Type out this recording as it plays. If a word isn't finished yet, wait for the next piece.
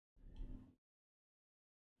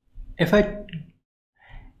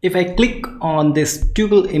if I click on this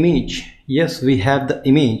toggle image, yes, we have the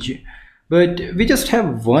image, but we just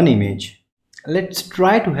have one image. Let's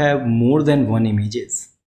try to have more than one images.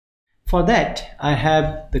 For that, I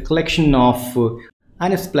have the collection of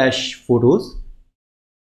Unsplash photos,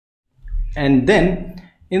 and then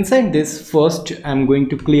inside this, first I'm going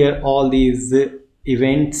to clear all these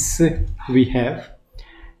events we have,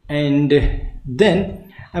 and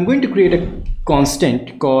then I'm going to create a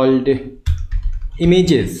constant called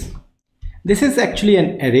images. This is actually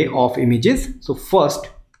an array of images. So first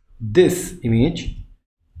this image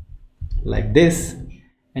like this,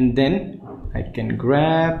 and then I can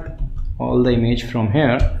grab all the image from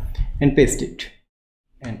here and paste it,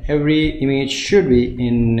 and every image should be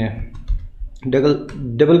in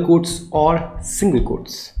double quotes or single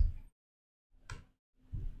quotes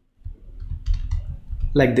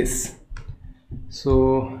like this.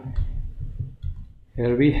 So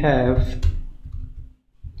here we have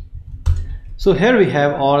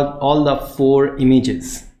all the 4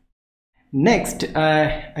 images. Next,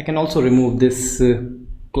 I can also remove this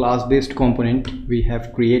class based component we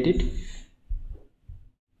have created.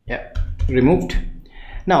 Yeah, removed.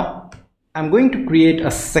 Now I'm going to create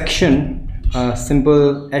a section, a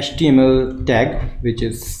simple HTML tag which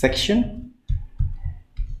is section.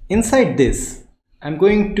 Inside this I'm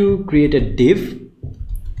going to create a div.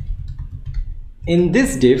 In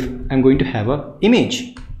this div I'm going to have a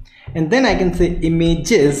image, and then I can say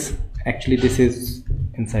images. Actually this is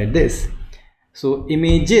inside this, so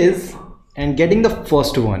images, and getting the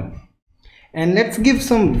first one, and let's give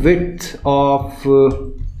some width of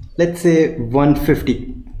let's say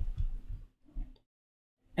 150.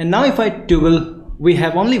 And now if I toggle, we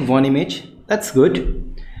have only one image. That's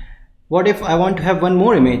good. What if I want to have one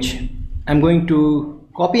more image? I'm going to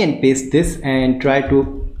copy and paste this and try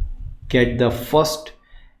to get the first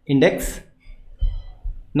index.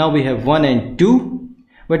 Now we have 1 and 2,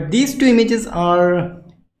 but these 2 images are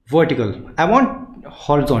vertical. I want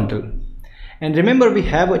horizontal. And remember, we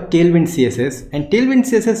have a Tailwind CSS, and Tailwind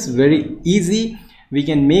CSS is very easy. We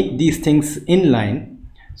can make these things inline.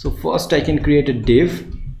 So first I can create a div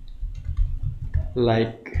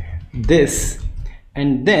like this,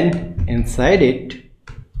 and then inside it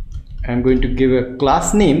I'm going to give a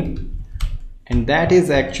class name, and that is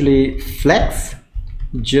actually flex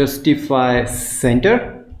justify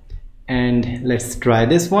center. And let's try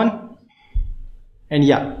this one, and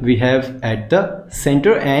yeah, we have at the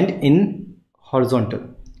center and in horizontal.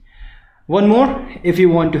 One more, if you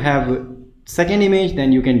want to have second image,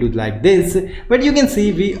 then you can do like this, but you can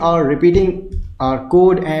see we are repeating our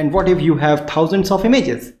code. And what if you have thousands of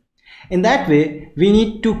images? In that way, we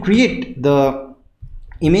need to create the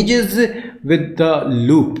images with the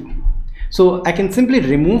loop. So I can simply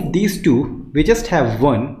remove these 2. We just have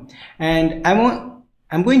one, and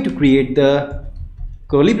I'm going to create the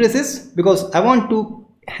curly braces because I want to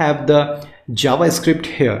have the JavaScript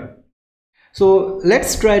here. So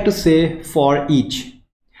let's try to say for each,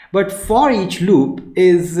 but for each loop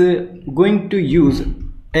is going to use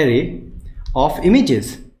array of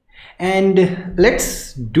images. And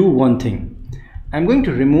let's do one thing. I'm going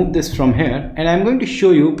to remove this from here, and I'm going to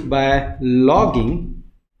show you by logging.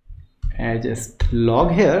 I just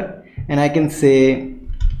log here, and I can say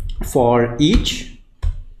for each,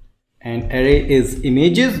 and array is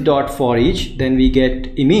images dot for each, then we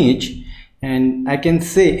get image, and I can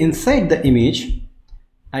say inside the image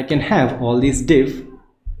I can have all these div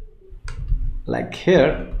like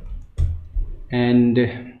here,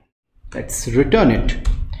 and let's return it.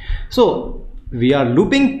 So we are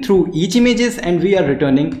looping through each images, and we are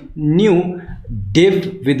returning new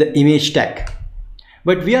div with the image tag,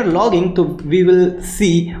 but we are logging, so we will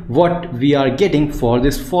see what we are getting for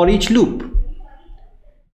this for each loop.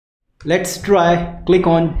 Let's try click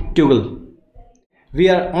on toggle. We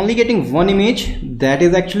are only getting one image. That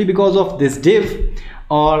is actually because of this div,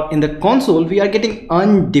 or in the console we are getting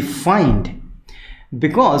undefined,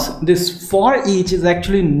 because this for each is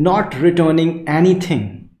actually not returning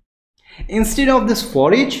anything. Instead of this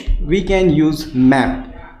for each, we can use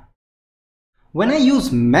map. When I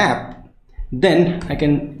use map, then I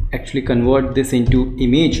can actually convert this into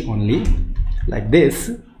image only like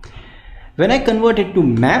this. When I convert it to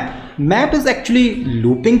map is actually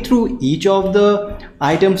looping through each of the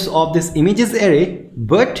items of this images array,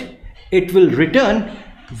 but it will return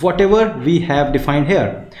whatever we have defined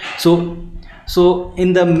here. So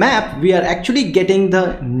in the map we are actually getting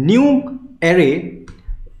the new array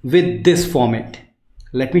with this format.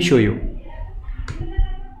 Let me show you.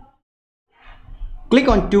 Click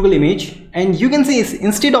on toggle image, and you can see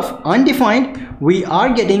instead of undefined we are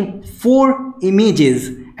getting 4 images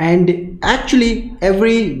And actually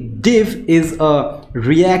every div is a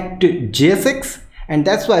ReactJS, and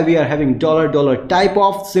that's why we are having $type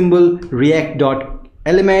of symbol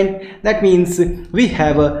react.element. That means we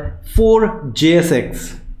have a 4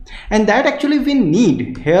 JSX, and that actually we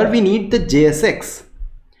need here. We need the JSX.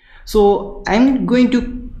 So I'm going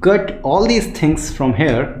to cut all these things from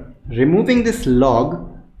here, removing this log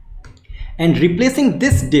and replacing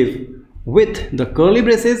this div with the curly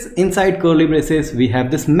braces. Inside curly braces we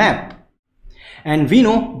have this map, and we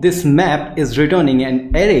know this map is returning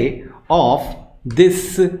an array of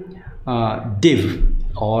this div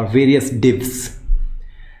or various divs.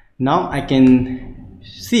 Now I can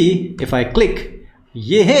see, if I click,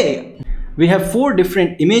 yay, we have 4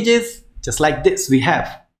 different images just like this we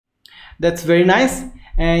have. That's very nice.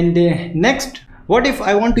 And next, what if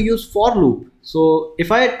I want to use for loop? So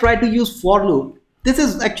if I try to use for loop, this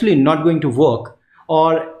is actually not going to work,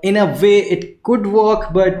 or in a way it could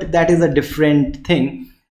work, but that is a different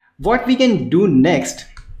thing. What we can do next,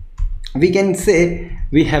 we can say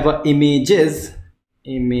we have a images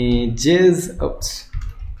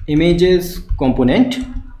component,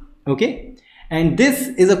 okay, and this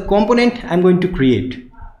is a component I'm going to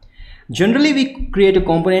create. Generally we create a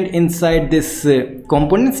component inside this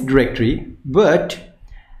components directory, but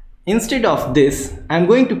instead of this I'm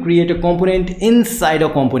going to create a component inside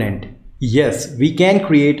a component. Yes, we can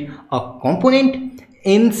create a component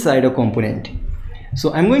inside a component.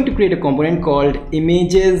 So I'm going to create a component called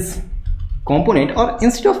images component, or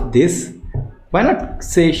instead of this, why not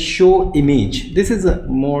say show image? This is a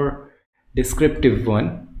more descriptive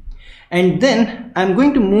one. And then I'm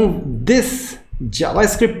going to move this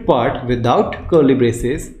JavaScript part without curly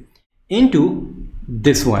braces into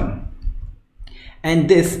this one, and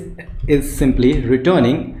this is simply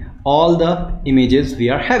returning all the images we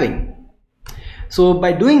are having. So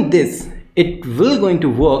by doing this, it will going to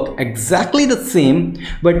work exactly the same,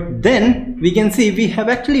 but then we can see we have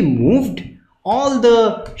actually moved all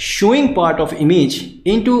the showing part of image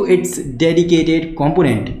into its dedicated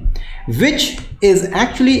component, which is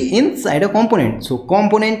actually inside a component. So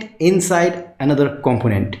component inside another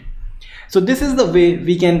component. So this is the way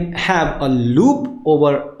we can have a loop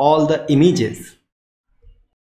over all the images.